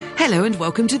Hello and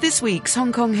welcome to this week's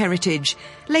Hong Kong Heritage.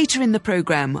 Later in the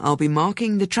programme, I'll be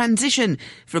marking the transition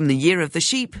from the Year of the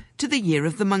Sheep to the Year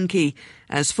of the Monkey,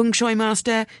 as Feng Shui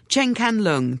Master Cheng Kan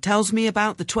Lung tells me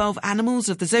about the 12 animals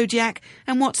of the zodiac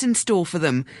and what's in store for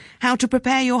them, how to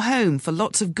prepare your home for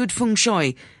lots of good Feng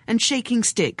Shui, and shaking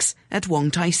sticks at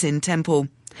Wong Tai Sin Temple.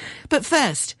 But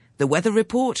first, the weather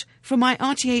report from my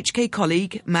RTHK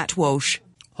colleague Matt Walsh.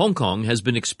 Hong Kong has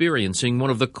been experiencing one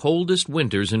of the coldest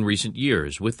winters in recent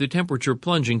years, with the temperature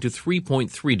plunging to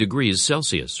 3.3 degrees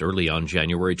Celsius early on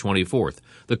January 24th,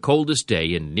 the coldest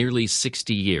day in nearly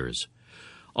 60 years.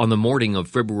 On the morning of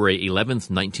February 11th,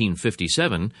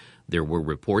 1957, there were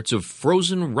reports of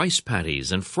frozen rice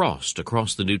paddies and frost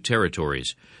across the New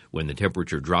Territories, when the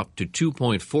temperature dropped to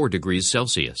 2.4 degrees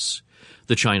Celsius.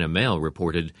 The China Mail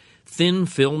reported thin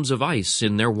films of ice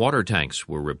in their water tanks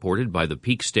were reported by the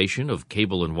Peak Station of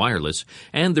Cable and Wireless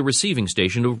and the receiving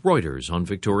station of Reuters on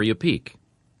Victoria Peak.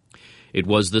 It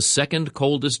was the second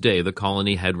coldest day the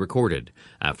colony had recorded,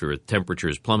 after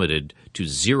temperatures plummeted to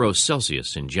 0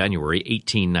 Celsius in January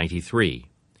 1893.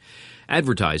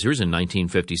 Advertisers in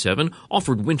 1957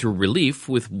 offered winter relief,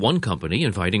 with one company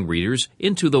inviting readers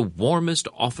into the warmest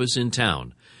office in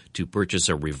town to purchase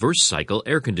a reverse cycle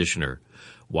air conditioner,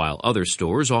 while other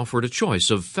stores offered a choice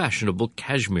of fashionable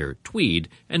cashmere, tweed,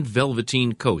 and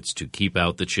velveteen coats to keep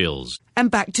out the chills.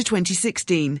 And back to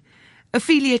 2016.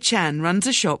 Ophelia Chan runs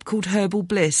a shop called Herbal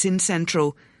Bliss in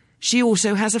Central. She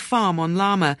also has a farm on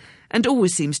Lama and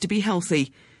always seems to be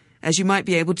healthy. As you might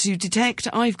be able to detect,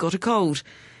 I've got a cold.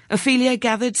 Ophelia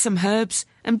gathered some herbs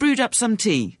and brewed up some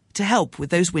tea to help with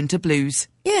those winter blues.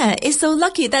 Yeah, it's so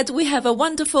lucky that we have a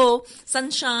wonderful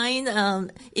sunshine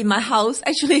in my house.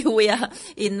 Actually, we are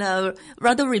in a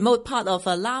rather remote part of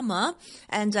Lama,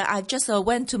 and I just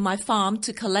went to my farm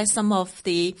to collect some of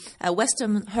the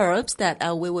Western herbs that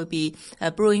we will be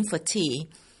brewing for tea.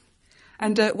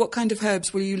 And what kind of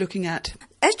herbs were you looking at?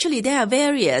 Actually, there are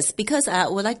various, because I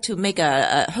would like to make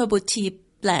a herbal tea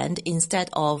blend instead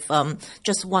of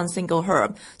just one single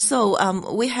herb.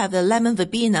 So we have the lemon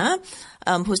verbena,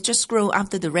 who's just grown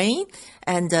after the rain,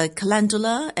 and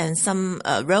calendula, and some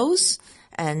rose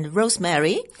and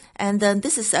rosemary. And then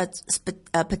this is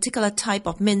a particular type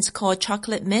of mint called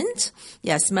chocolate mint.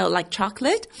 Yeah, smell like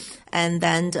chocolate. And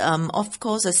then, of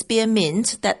course, a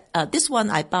spearmint. That this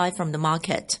one I buy from the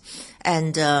market.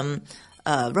 And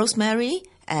rosemary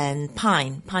and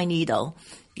pine needle.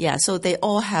 Yeah, so they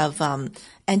all have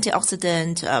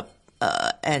antioxidant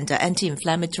and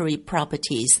anti-inflammatory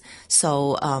properties.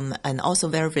 So and also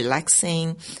very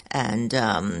relaxing, and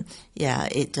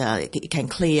it can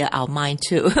clear our mind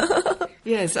too.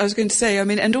 Yes, I was going to say,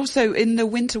 and also in the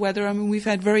winter weather, we've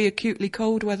had very acutely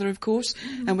cold weather, of course,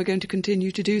 and we're going to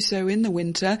continue to do so in the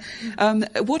winter.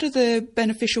 What are the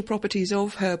beneficial properties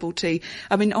of herbal tea?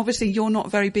 Obviously you're not a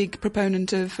very big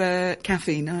proponent of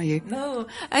caffeine, are you? No,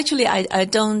 actually I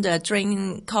don't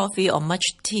drink coffee or much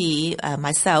tea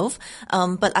myself,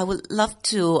 but I would love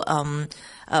to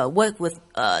work with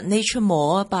nature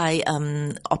more by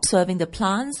observing the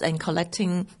plants and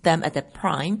collecting them at the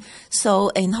prime. So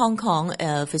in Hong Kong,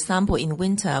 for example, in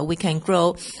winter, we can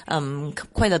grow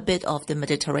quite a bit of the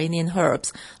Mediterranean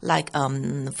herbs. Like,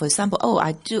 for example,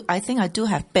 I think I do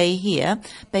have bay here,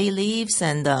 bay leaves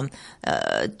and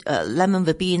lemon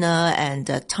verbena and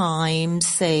thyme,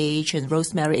 sage and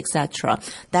rosemary, etc.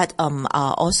 That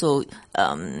are also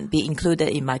be included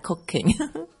in my cooking.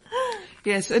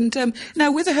 Yes, and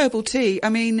now with a herbal tea,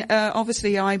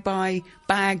 obviously I buy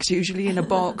bags usually in a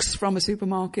box from a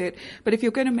supermarket, but if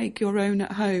you're going to make your own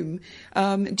at home,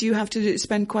 do you have to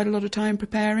spend quite a lot of time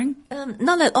preparing?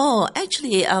 Not at all.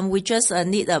 Actually, we just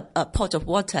need a pot of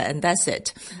water and that's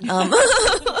it.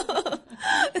 The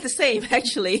same,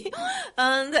 actually.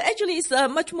 Actually, it's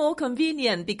much more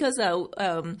convenient because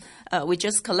we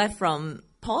just collect from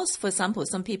pots. For example,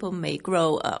 some people may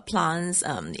grow plants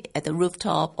at the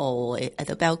rooftop or at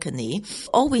the balcony.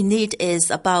 All we need is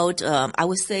about, I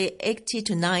would say, 80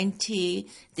 to 90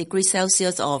 degrees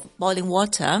Celsius of boiling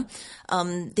water,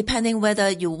 depending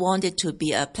whether you want it to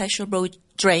be a pleasurable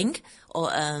drink or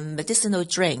a medicinal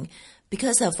drink.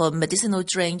 Because for medicinal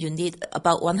drink, you need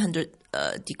about 100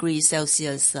 degrees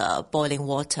Celsius boiling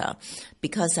water,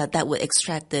 because that will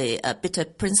extract the bitter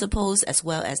principles as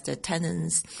well as the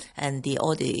tannins and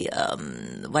all the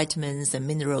vitamins and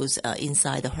minerals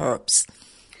inside the herbs.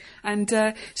 And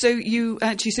so you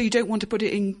don't want to put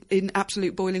it in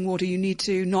absolute boiling water. You need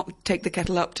to not take the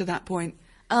kettle up to that point.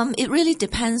 It really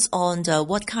depends on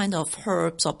what kind of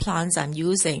herbs or plants I'm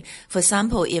using. For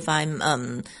example, if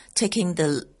I'm taking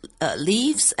the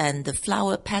leaves and the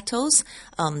flower petals,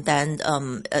 then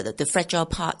the fragile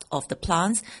part of the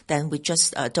plants, then we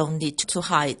just don't need too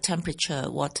high temperature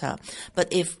water.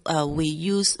 But if we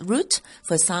use root,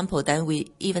 for example, then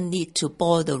we even need to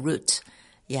boil the root.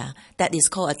 Yeah, that is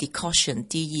called a decoction,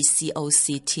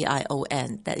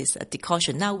 DECOCTION. That is a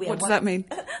decoction. Now what does that mean?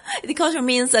 Decoction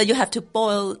means you have to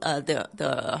boil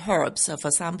the herbs. For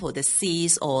example, the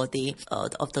seeds or the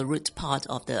of the root part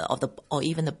of the or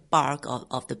even the bark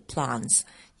of the plants.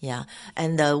 Yeah,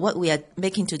 and what we are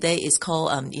making today is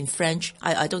called in French.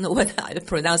 I don't know whether I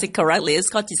pronounce it correctly. It's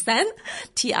called tisane,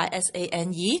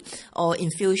 TISANE, or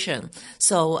infusion.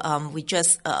 So we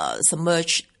just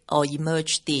submerge or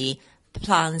immerse the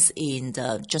plants in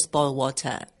just boiled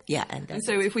water. Yeah, and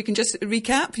so if we can just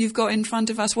recap, you've got in front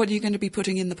of us, what are you going to be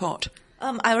putting in the pot?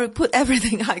 I will put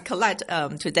everything I collect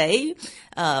today: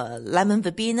 lemon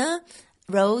verbena,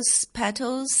 rose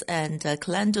petals, and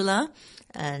calendula,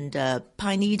 and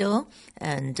pine needle,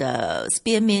 and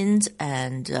spearmint,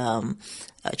 and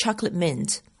chocolate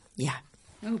mint. Yeah.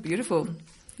 Oh, beautiful.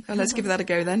 Well, let's give that a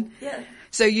go then. Yeah.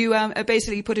 So you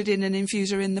basically put it in an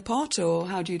infuser in the pot, or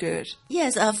how do you do it?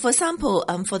 Yes, for example,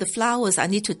 for the flowers, I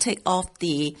need to take off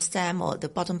the stem or the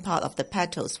bottom part of the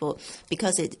petals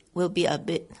because it will be a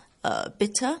bit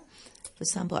bitter. For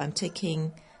example, I'm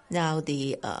taking now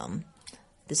the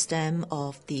stem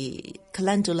of the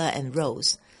calendula and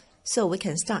rose. So we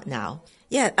can start now.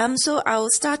 Yeah, so I'll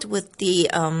start with the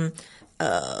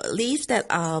leaves that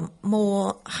are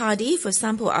more hardy. For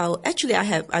example,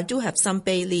 I do have some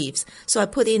bay leaves. So I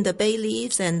put in the bay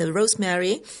leaves and the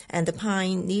rosemary and the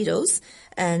pine needles.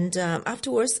 And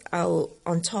afterwards, I'll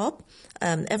on top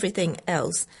everything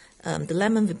else. The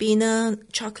lemon verbena,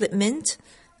 chocolate mint,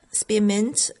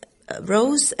 spearmint,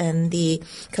 rose, and the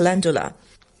calendula.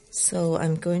 So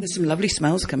I'm going There's some lovely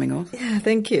smells coming off. Yeah,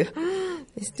 thank you.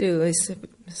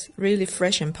 It's really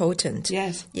fresh and potent.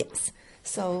 Yes. Yes.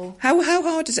 So how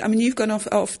hard is it? I mean, you've gone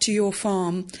off to your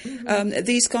farm. Mm-hmm.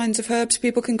 These kinds of herbs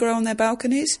people can grow on their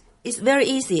balconies? It's very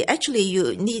easy. Actually,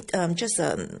 you need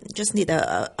just need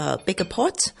a bigger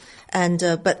pot, and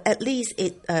but at least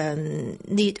it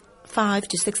need 5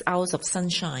 to 6 hours of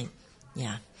sunshine.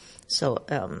 Yeah. So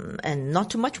and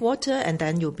not too much water, and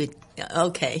then you'll be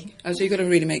okay. Oh, so you've got to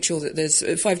really make sure that there's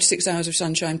 5 to 6 hours of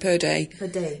sunshine per day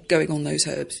going on those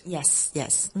herbs. Yes.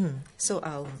 So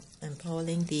I'm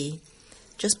pouring the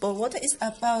just boiled water. Is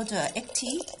about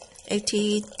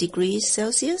 80 degrees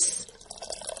Celsius.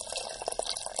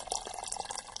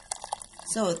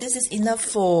 So this is enough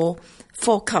for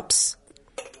 4 cups.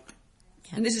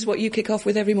 Yeah. And this is what you kick off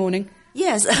with every morning?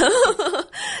 Yes.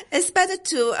 It's better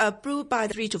to brew by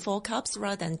 3 to 4 cups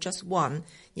rather than just 1.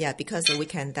 Yeah, because we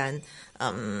can then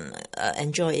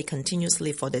enjoy it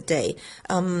continuously for the day.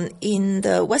 In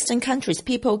the Western countries,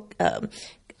 people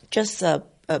just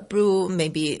brew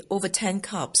maybe over 10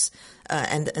 cups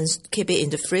and keep it in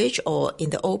the fridge or in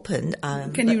the open.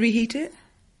 Can you reheat it?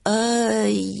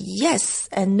 Yes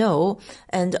and no,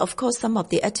 and of course some of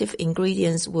the active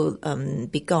ingredients will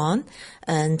be gone,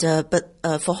 and but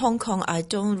for Hong Kong, I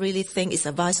don't really think it's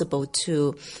advisable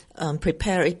to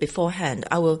prepare it beforehand.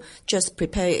 I will just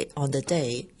prepare it on the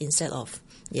day instead of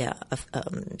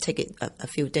take it a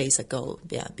few days ago.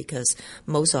 Yeah, because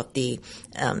most of the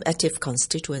active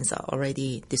constituents are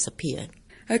already disappeared.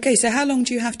 Okay, so how long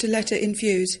do you have to let it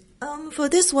infuse? For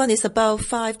this one, it's about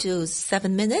 5 to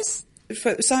 7 minutes.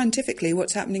 Scientifically,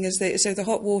 what's happening is so the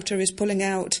hot water is pulling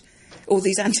out all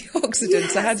these antioxidants.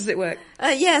 Yes. So how does it work?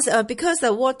 Yes, because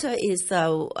the water is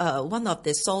one of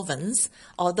the solvents,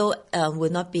 although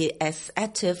will not be as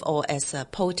active or as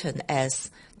potent as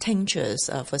tinctures.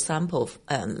 For example,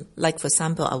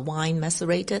 a wine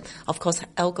macerated. Of course,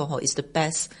 alcohol is the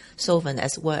best solvent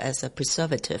as well as a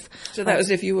preservative. So that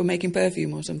was if you were making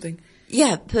perfume or something?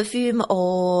 Yeah, perfume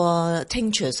or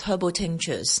tinctures, herbal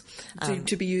tinctures.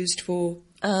 To be used for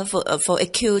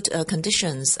acute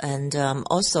conditions and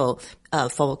also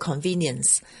for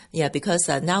convenience. Yeah, because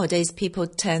nowadays people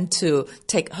tend to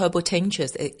take herbal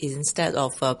tinctures instead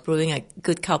of brewing a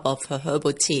good cup of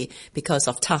herbal tea because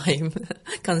of time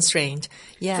constraint.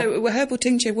 Yeah. So a herbal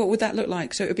tincture, what would that look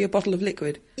like? So it would be a bottle of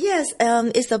liquid? Yes,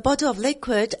 it's a bottle of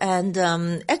liquid, and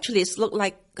actually it's look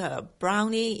like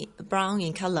brown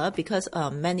in color because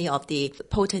many of the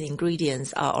potent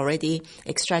ingredients are already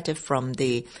extracted from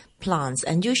the plants.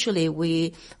 And usually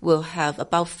we will have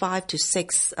about 5 to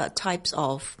 6 types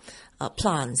of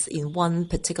plants in one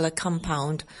particular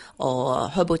compound or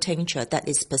herbal tincture that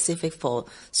is specific for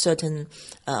certain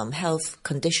health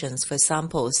conditions. For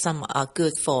example, some are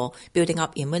good for building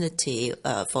up immunity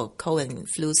for cold and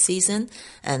flu season,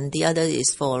 and the other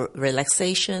is for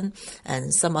relaxation,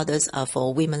 and some others are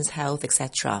for women's health,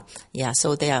 etc. Yeah,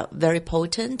 so they are very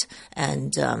potent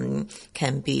and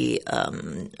can be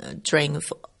drank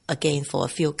again for a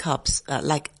few cups,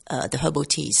 like the herbal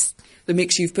teas. The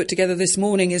mix you've put together this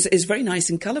morning is very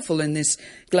nice and colourful in this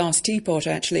glass teapot,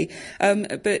 actually.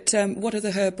 But what are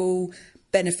the herbal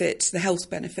benefits, the health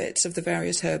benefits of the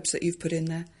various herbs that you've put in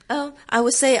there? I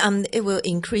would say it will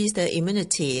increase the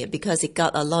immunity because it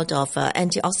got a lot of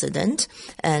antioxidant,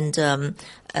 and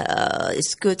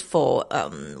it's good for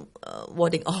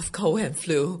warding off cold and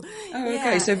flu. Oh,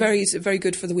 okay. So very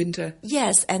good for the winter.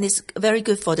 Yes, and it's very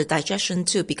good for the digestion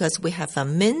too because we have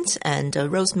mint and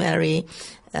rosemary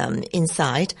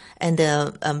inside, and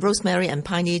the rosemary and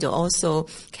pine needle also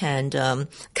can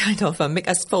kind of make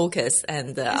us focus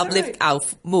and uplift our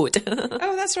mood.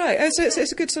 Oh, that's right. Oh, so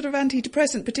it's a good sort of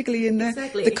antidepressant, particularly in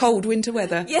the cold winter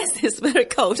weather. Yes, it's very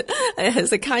cold.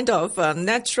 It's a kind of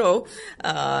natural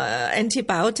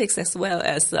antibiotics as well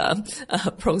as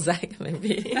Prozac,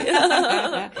 maybe.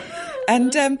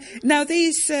 And now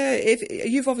these, if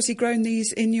you've obviously grown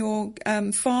these in your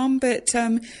farm, but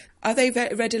are they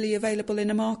readily available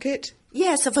in a market?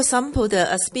 Yes, for example,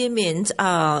 the spearmint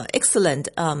are excellent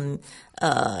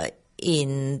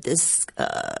in this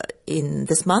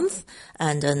month,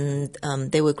 and then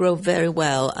they will grow very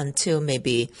well until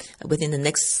maybe within the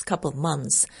next couple of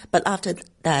months. But after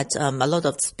that, a lot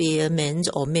of spearmint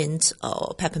or mint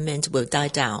or peppermint will die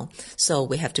down. So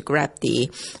we have to grab the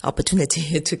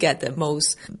opportunity to get the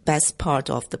best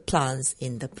part of the plants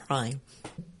in the prime.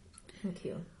 Thank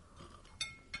you.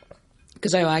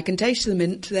 Because I can taste the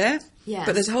mint there, yes.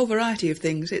 But there's a whole variety of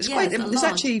things. It's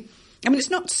actually, I mean,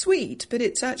 it's not sweet, but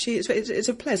it's actually it's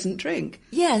a pleasant drink.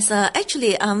 Yes,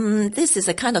 actually, this is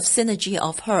a kind of synergy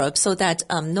of herbs, so that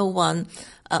everyone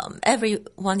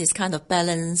is kind of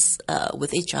balanced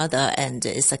with each other, and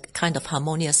it's a kind of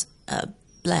harmonious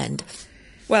blend.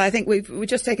 Well, I think we've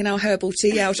just taken our herbal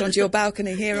tea out onto your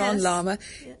balcony here yes. on Lamma.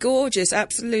 Yeah. Gorgeous,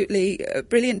 absolutely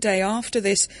brilliant day after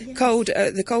this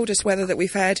the coldest weather that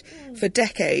we've had for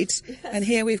decades. Yes. And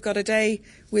here we've got a day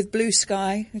with blue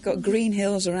sky. We've got green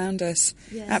hills around us.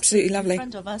 Yes. Absolutely lovely. In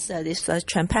front of us is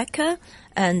Champaca,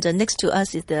 and next to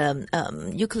us is the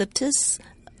eucalyptus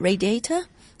radiator.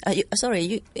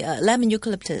 Lemon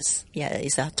eucalyptus. Yeah,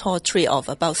 it's a tall tree of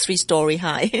about 3-story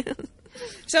high.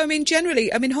 So, I mean,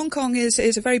 generally, Hong Kong is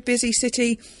a very busy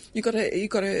city. You've got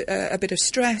a bit of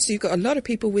stress. You've got a lot of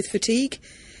people with fatigue.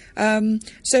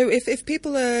 So if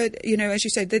people are, as you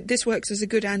said, this works as a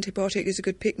good antibiotic, as a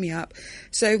good pick-me-up.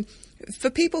 So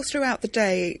for people throughout the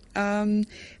day,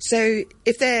 so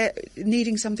if they're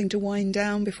needing something to wind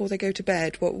down before they go to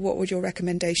bed, what would your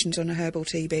recommendations on a herbal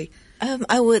tea be?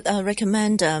 I would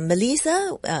recommend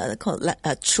Melissa, called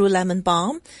True Lemon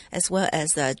Balm, as well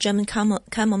as German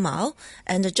chamomile,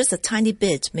 and just a tiny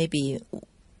bit, maybe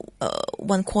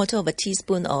 1/4 of a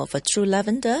teaspoon of true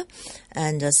lavender,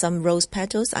 and some rose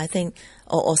petals, I think,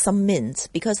 or some mint,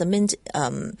 because the mint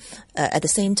at the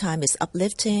same time is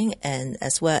uplifting and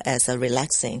as well as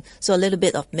relaxing. So a little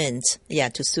bit of mint,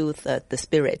 to soothe the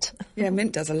spirit. Yeah,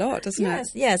 mint does a lot, doesn't it?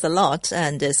 Yes, a lot,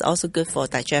 and it's also good for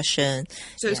digestion.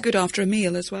 So it's good after a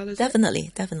meal as well, isn't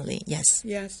it? Definitely, yes.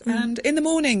 Yes, and in the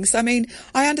mornings, I mean,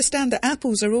 I understand that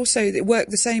apples are also, they work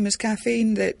the same as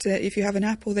caffeine, that if you have an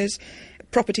apple, there's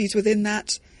properties within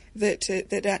that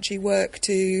actually work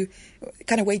to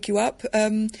kind of wake you up.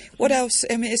 What else?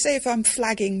 I mean, say if I'm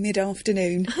flagging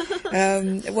mid-afternoon,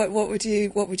 what would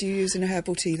you use in a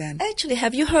herbal tea then? Actually,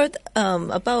 have you heard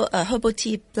about a herbal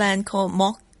tea blend called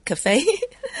Mock Cafe?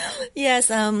 Yes,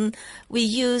 we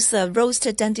use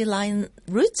roasted dandelion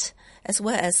root, as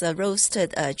well as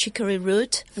roasted chicory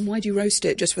root. And why do you roast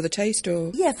it? Just for the taste,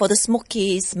 or? Yeah, for the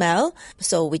smoky smell.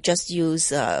 So we just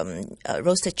use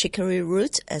roasted chicory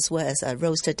root as well as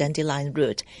roasted dandelion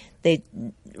root. They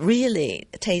really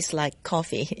taste like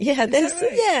coffee. Yeah, right?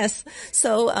 Yes.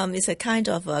 So it's a kind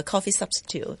of coffee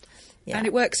substitute. Yeah. And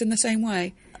it works in the same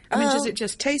way? I mean, does it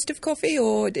just taste of coffee,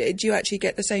 or do you actually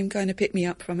get the same kind of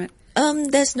pick-me-up from it?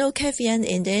 There's no caffeine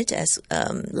in it, as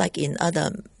like in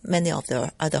many of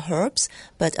the other herbs,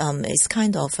 but it's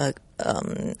kind of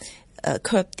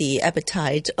curb the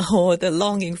appetite or the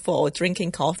longing for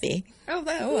drinking coffee.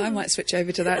 I might switch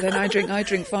over to that then. I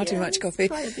drink far too much coffee.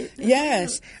 Try a bit.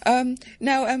 Yes.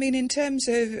 Now, I mean, in terms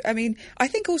of, I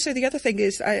think also the other thing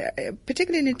is,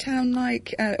 particularly in a town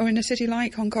like, or in a city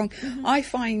like Hong Kong, I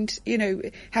find,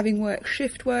 having worked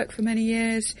shift work for many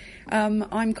years,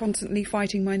 I'm constantly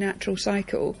fighting my natural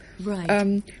cycle.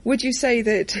 Right. Would you say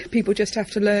that people just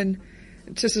have to learn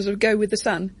to sort of go with the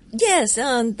sun? Yes,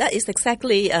 that is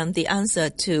exactly the answer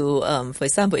to, for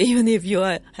example, even if you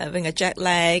are having a jet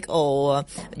lag or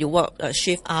you work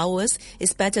shift hours,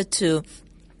 it's better to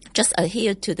just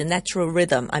adhere to the natural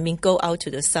rhythm. I mean, go out to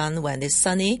the sun when it's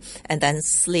sunny and then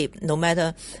sleep, no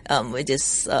matter it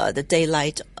is the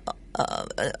daylight.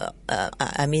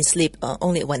 Sleep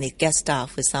only when it gets dark,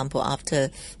 for example, after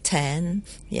 10,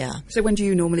 yeah. So when do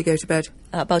you normally go to bed?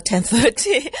 About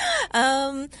 10:30.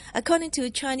 According to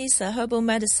Chinese herbal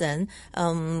medicine,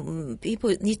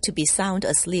 people need to be sound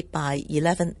asleep by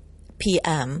 11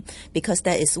 p.m. because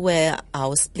that is where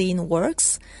our spleen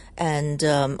works, and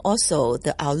also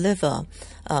our liver,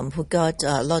 who got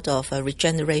a lot of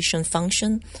regeneration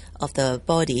function of the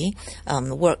body,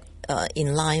 work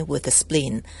in line with the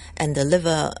spleen, and the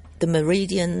liver, the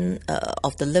meridian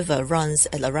of the liver runs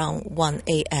at around 1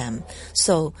 a.m.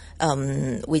 So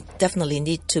we definitely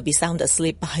need to be sound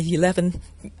asleep by 11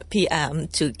 p.m.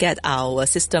 to get our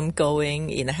system going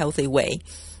in a healthy way.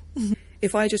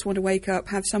 If I just want to wake up,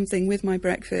 have something with my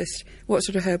breakfast, what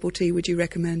sort of herbal tea would you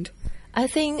recommend? I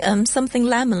think something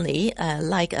lemony,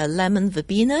 like a lemon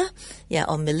verbena,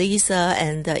 or melissa,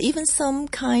 and even some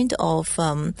kind of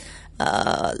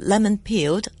lemon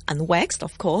peeled, unwaxed,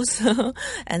 of course.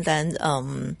 And then,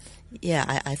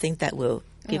 I think that will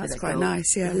give it a go. That's quite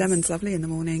nice. Yeah, yes. Lemon's lovely in the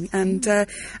morning. And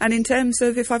in terms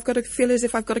of if I've got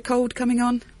a cold coming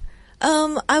on,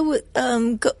 I would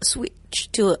switch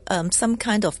to some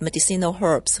kind of medicinal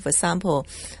herbs. For example,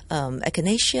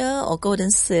 echinacea or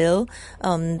golden seal.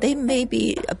 They may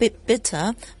be a bit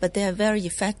bitter, but they are very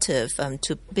effective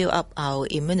to build up our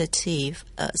immunity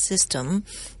system.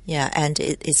 Yeah, and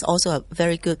it is also a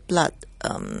very good blood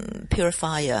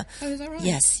purifier. Oh, is that right?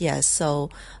 Yes. So,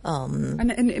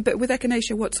 but with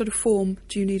echinacea, what sort of form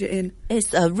do you need it in?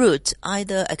 It's a root,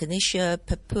 either echinacea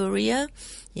purpurea,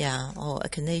 or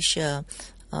echinacea.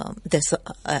 There's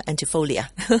antifolia.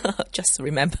 Just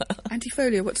remember.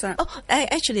 Antifolia, what's that? Oh,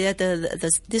 actually,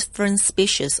 there's different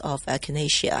species of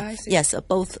echinacea. I see. Yes,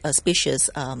 both species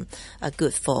are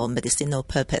good for medicinal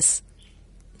purpose.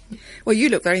 Well, you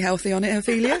look very healthy on it,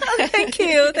 Ophelia. Thank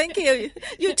you.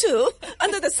 You too,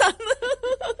 under the sun.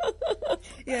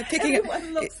 Yeah,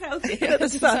 Everyone looks healthy under the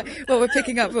sun. Well, we're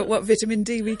picking up what vitamin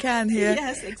D we can here.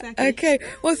 Yes, exactly. Okay.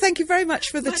 Well, thank you very much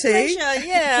for the tea. Pleasure.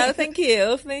 Yeah, thank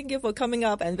you. Thank you for coming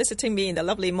up and visiting me in the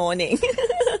lovely morning.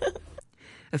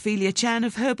 Ophelia Chan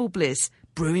of Herbal Bliss,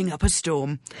 brewing up a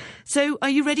storm. So, are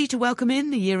you ready to welcome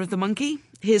in the Year of the Monkey?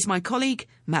 Here's my colleague,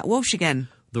 Matt Walsh again.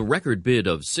 The record bid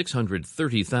of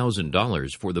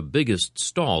 $630,000 for the biggest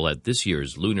stall at this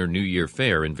year's Lunar New Year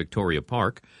Fair in Victoria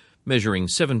Park, measuring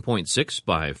 7.6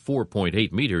 by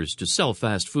 4.8 meters to sell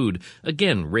fast food,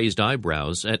 again raised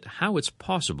eyebrows at how it's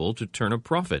possible to turn a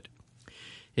profit.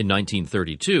 In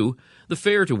 1932, the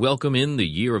fair to welcome in the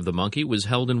Year of the Monkey was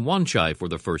held in Wan Chai for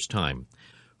the first time.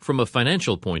 From a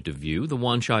financial point of view, the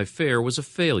Wan Chai Fair was a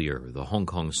failure, the Hong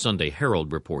Kong Sunday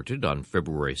Herald reported on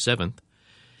February 7th.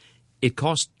 It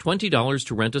cost $20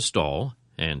 to rent a stall,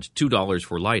 and $2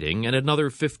 for lighting, and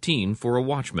another $15 for a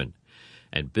watchman.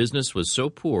 And business was so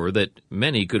poor that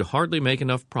many could hardly make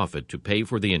enough profit to pay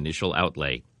for the initial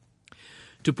outlay.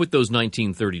 To put those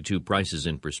 1932 prices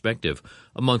in perspective,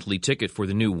 a monthly ticket for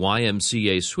the new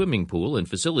YMCA swimming pool and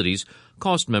facilities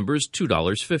cost members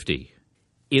 $2.50.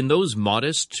 In those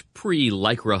modest,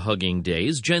 pre-Lycra hugging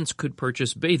days, gents could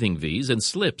purchase bathing V's and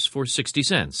slips for 60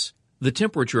 cents. The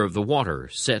temperature of the water,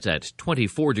 set at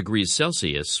 24 degrees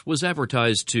Celsius, was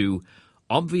advertised to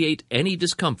obviate any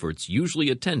discomforts usually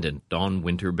attendant on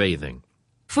winter bathing.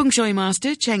 Feng Shui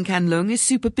master Chen Kanlung is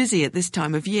super busy at this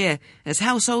time of year as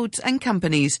households and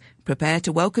companies prepare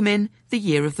to welcome in the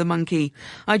Year of the Monkey.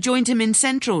 I joined him in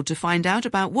Central to find out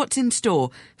about what's in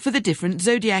store for the different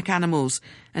zodiac animals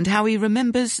and how he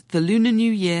remembers the Lunar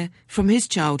New Year from his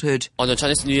childhood. On the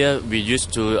Chinese New Year, we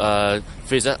used to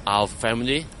visit our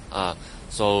family.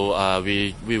 So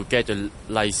we will get the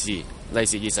Lai Si. Lai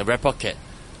Si is a red pocket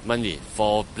money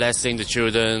for blessing the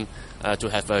children to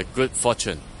have a good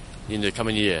fortune in the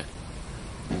coming year.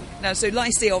 Now, so Lai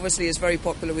Si obviously is very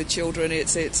popular with children.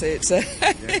 It's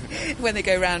when they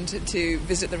go round to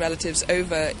visit the relatives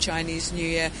over Chinese New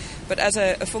Year. But as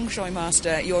a feng shui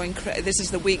master, this is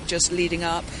the week just leading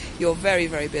up. You're very,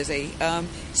 very busy.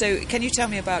 So can you tell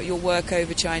me about your work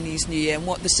over Chinese New Year and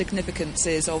what the significance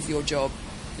is of your job?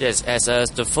 Yes, as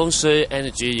the feng shui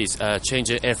energy is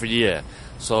changing every year,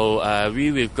 so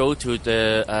we will go to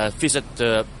visit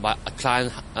my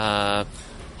client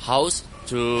house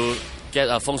to get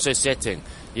a feng shui setting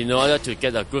in order to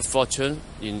get a good fortune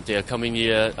in the coming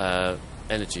year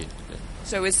energy.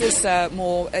 So is this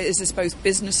both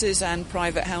businesses and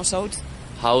private households?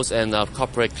 House and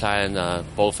corporate client,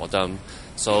 both of them.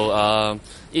 So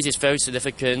it is very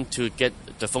significant to get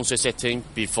the feng shui setting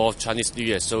before Chinese New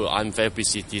Year. So I'm very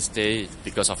busy this day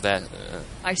because of that.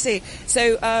 I see.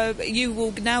 So you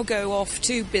will now go off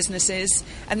to businesses,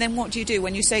 and then what do you do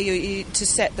when you say you to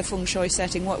set the feng shui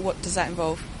setting? What does that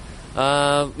involve?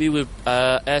 We will,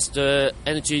 as the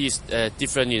energy is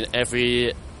different in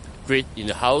every grid in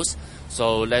the house.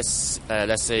 So let's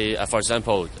say, for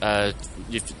example,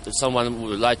 if someone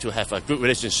would like to have a good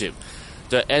relationship,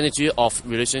 the energy of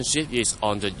relationship is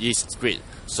on the east grid.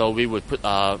 So we would put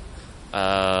a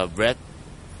red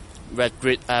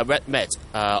mat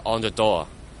on the door,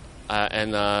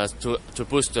 and to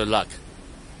boost the luck.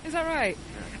 Is that right?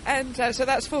 And so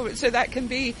that's forward. So that can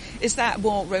be. Is that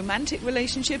more romantic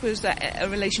relationship, or is that a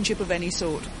relationship of any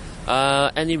sort?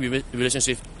 Any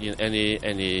relationship in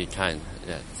any kind.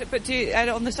 Yeah. So, but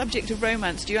on the subject of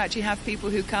romance, do you actually have people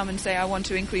who come and say, "I want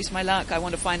to increase my luck. I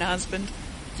want to find a husband"?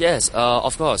 Yes,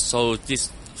 of course. So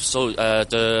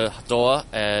the door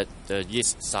at the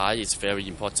east side is very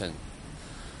important.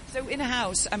 So in a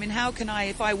house, I mean, how can I,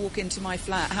 if I walk into my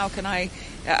flat, how can I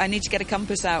need to get a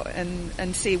compass out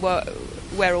and see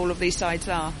where all of these sides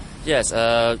are? Yes,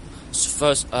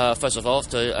 first of all,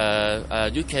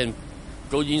 you can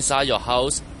go inside your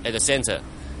house at the center,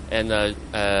 and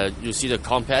you see the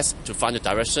compass to find the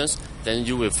directions. Then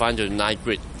you will find the night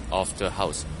grid of the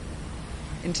house.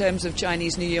 In terms of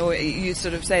Chinese New Year, you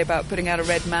sort of say about putting out a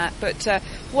red mat, but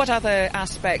what other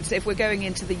aspects, if we're going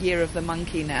into the Year of the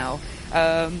Monkey now,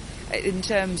 in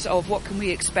terms of what can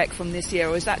we expect from this year,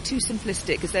 or is that too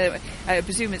simplistic? Is there, I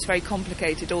presume it's very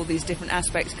complicated, all these different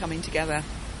aspects coming together.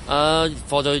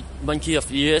 For the Monkey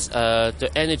of Years, the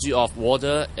energy of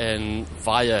water and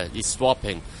fire is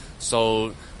swapping.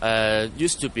 So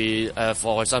used to be,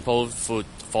 for example,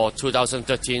 for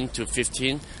 2013 to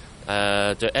 15,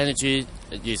 the energy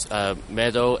is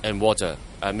metal and water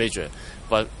major,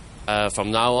 but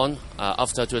from now on,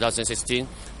 after 2016,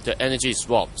 the energy is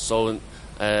swapped. So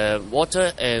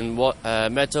water and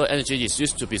metal energy is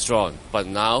used to be strong, but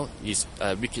now is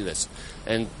weakness,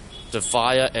 and the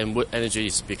fire and wood energy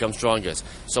is become strongest.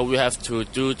 So we have to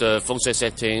do the feng shui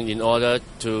setting in order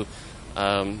to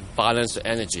balance the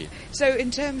energy. So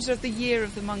in terms of the Year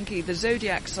of the Monkey, the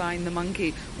zodiac sign, the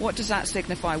monkey, what does that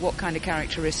signify? What kind of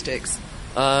characteristics?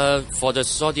 For the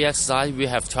zodiac sign, we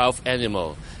have 12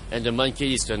 animals, and the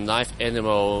monkey is the 9th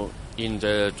animal in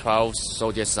the 12th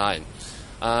zodiac sign.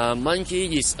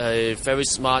 Monkey is a very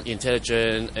smart,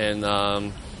 intelligent, and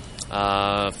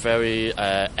very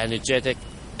energetic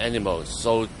animal.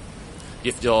 So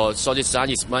if your zodiac sign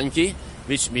is monkey,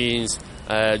 which means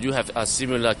you have a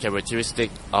similar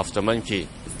characteristic of the monkey.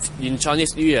 In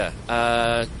Chinese New Year,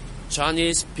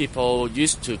 Chinese people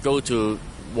used to go to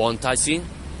Wang Tai Xin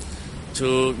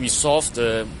to resolve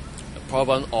the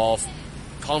problem of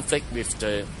conflict with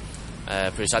the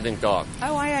presiding god.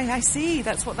 Oh, I see.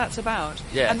 That's what that's about.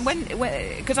 Yes. And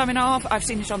because I mean, I've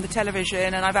seen it on the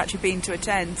television, and I've actually been to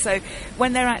attend. So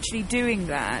when they're actually doing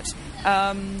that,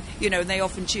 they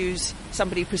often choose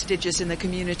somebody prestigious in the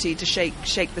community to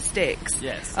shake the sticks.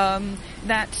 Yes.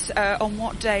 That's on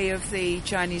what day of the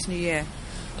Chinese New Year?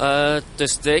 The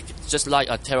stick, just like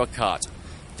a tarot card,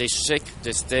 they shake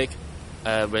the stick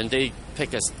when they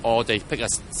pick a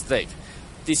stick.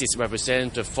 This is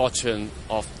represent the fortune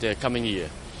of the coming year.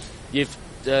 If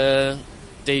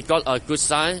they got a good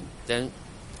sign, then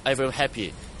everyone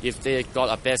happy. If they got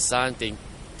a bad sign,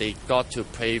 they got to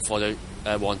pray for the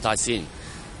Wang Tai Xin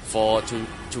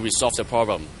to resolve the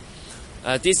problem.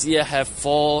 This year have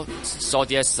 4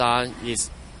 zodiac signs is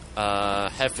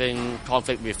having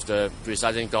conflict with the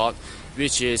presiding god,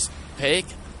 which is pig,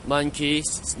 monkey,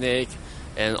 snake,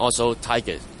 and also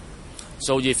tiger.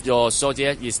 So if your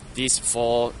zodiac is these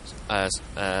 4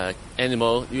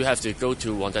 animal, you have to go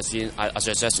to Wang Tai Xin. I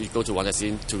suggest you go to Wang Tai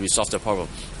Xin to resolve the problem.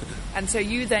 And so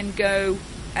you then go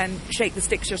and shake the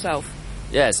sticks yourself?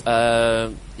 Yes,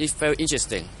 it's very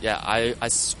interesting. Yeah, I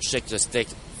shake the stick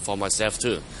for myself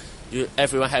too.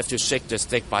 Everyone have to shake the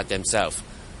stick by themselves.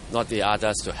 not the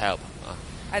others to help.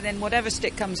 And then whatever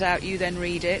stick comes out, you then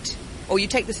read it, or you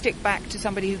take the stick back to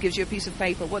somebody who gives you a piece of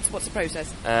paper. What's the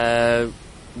process?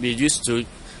 We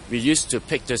used to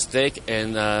pick the stick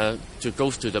and to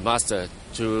go to the master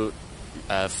to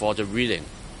for the reading,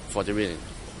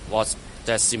 what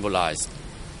that symbolized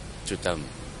to them.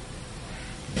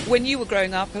 When you were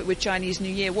growing up with Chinese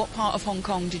New Year, what part of Hong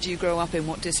Kong did you grow up in?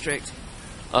 What district?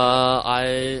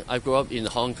 I grew up in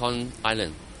Hong Kong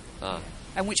Island.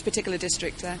 And which particular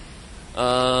district there?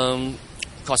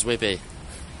 Causeway Bay.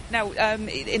 Now,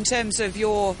 in terms of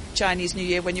your Chinese New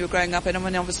Year when you were growing up, and I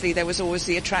mean, obviously there was always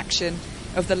the attraction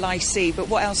of the Lai Si, but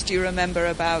what else do you remember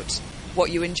about what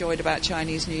you enjoyed about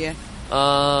Chinese New Year?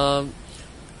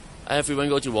 Everyone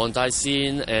go to Wong Tai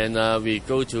Sin, and we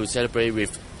go to celebrate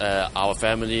with our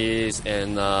families,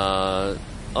 and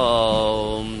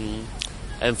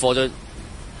for the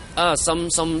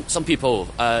some people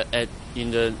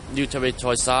in the New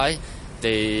Territory side,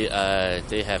 they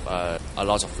have a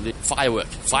lot of firework,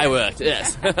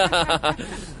 yes,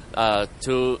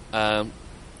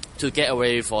 to get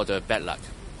away for the bad luck.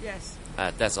 Yes.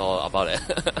 That's all about it.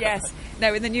 Yes.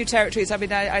 No, in the New Territories, I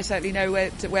mean, I certainly know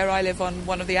where I live on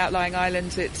one of the outlying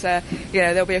islands. It's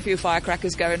there'll be a few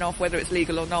firecrackers going off, whether it's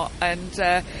legal or not, and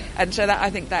so that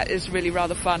I think that is really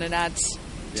rather fun and adds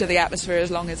to the atmosphere as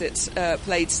long as it's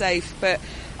played safe. But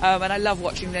and I love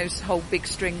watching those whole big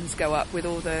strings go up with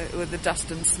all the dust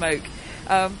and smoke.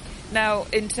 Now,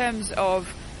 in terms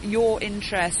of your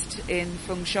interest in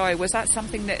feng shui, was that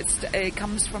something that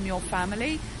comes from your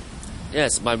family?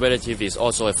 Yes, my relative is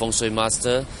also a feng shui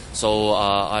master, so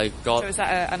I got... So is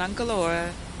that an uncle or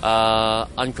a...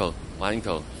 Uncle, my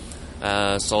uncle.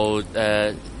 So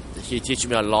he teach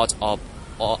me a lot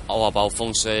all about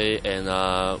feng shui and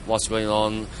what's going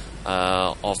on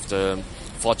of the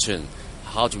fortune,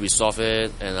 how to resolve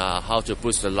it, and how to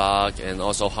boost the luck, and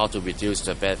also how to reduce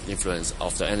the bad influence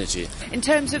of the energy. In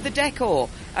terms of the decor,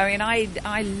 I mean,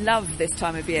 I love this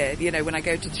time of year, when I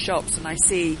go to the shops and I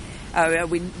see...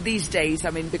 these days,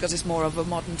 I mean, because it's more of a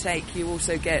modern take, you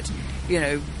also get,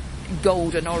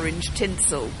 gold and orange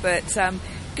tinsel. But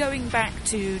going back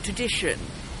to tradition,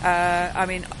 I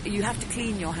mean, you have to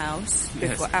clean your house,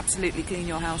 absolutely clean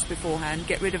your house beforehand,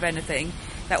 get rid of anything.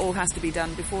 That all has to be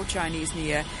done before Chinese New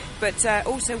Year. But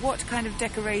also, what kind of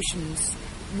decorations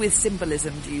with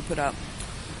symbolism do you put up?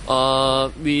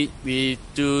 We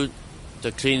do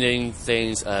the cleaning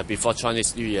things before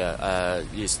Chinese New Year.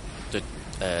 Is the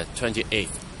 28th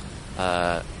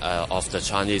of the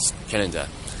Chinese calendar.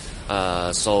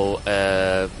 So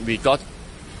we got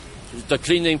the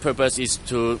cleaning purpose is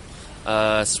to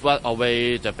sweep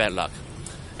away the bad luck.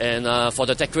 And for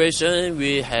the decoration,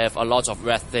 we have a lot of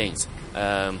red things.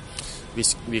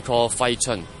 We call Fai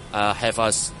Chun. Have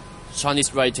a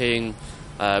Chinese writing.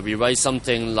 We write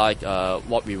something like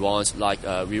what we want. Like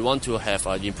we want to have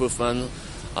an improvement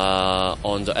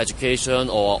on the education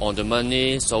or on the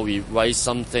money, so we write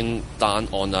something down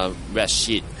on a red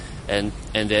sheet and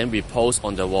then we post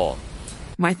on the wall.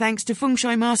 My thanks to Feng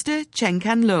Shui Master Chen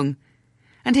Kan Lung.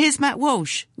 And here's Matt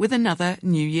Walsh with another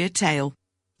New Year tale.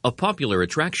 A popular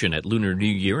attraction at Lunar New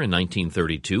Year in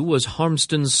 1932 was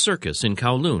Harmston's Circus in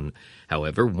Kowloon.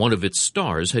 However, one of its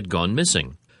stars had gone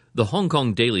missing. The Hong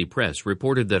Kong Daily Press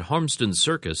reported that Harmston's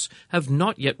Circus have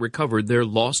not yet recovered their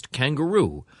lost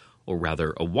kangaroo, or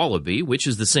rather a wallaby, which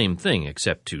is the same thing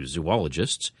except to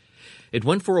zoologists. It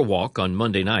went for a walk on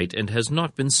Monday night and has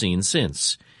not been seen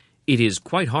since. It is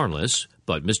quite harmless,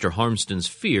 but Mr. Harmston's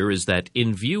fear is that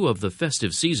in view of the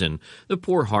festive season, the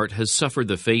poor heart has suffered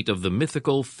the fate of the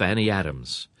mythical Fanny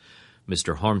Adams.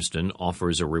 Mr. Harmston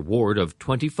offers a reward of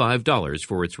 $25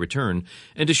 for its return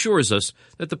and assures us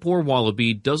that the poor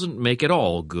wallaby doesn't make at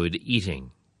all good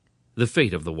eating. The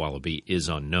fate of the wallaby is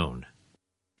unknown.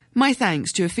 My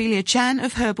thanks to Ophelia Chan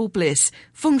of Herbal Bliss,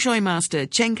 Feng Shui Master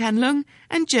Chen Kan Lung,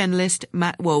 and journalist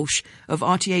Matt Walsh of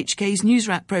RTHK's News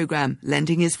Wrap programme,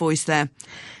 lending his voice there.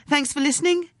 Thanks for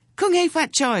listening. Kung Hei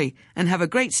Fat Choi, and have a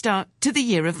great start to the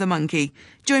Year of the Monkey.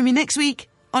 Join me next week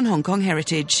on Hong Kong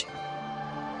Heritage.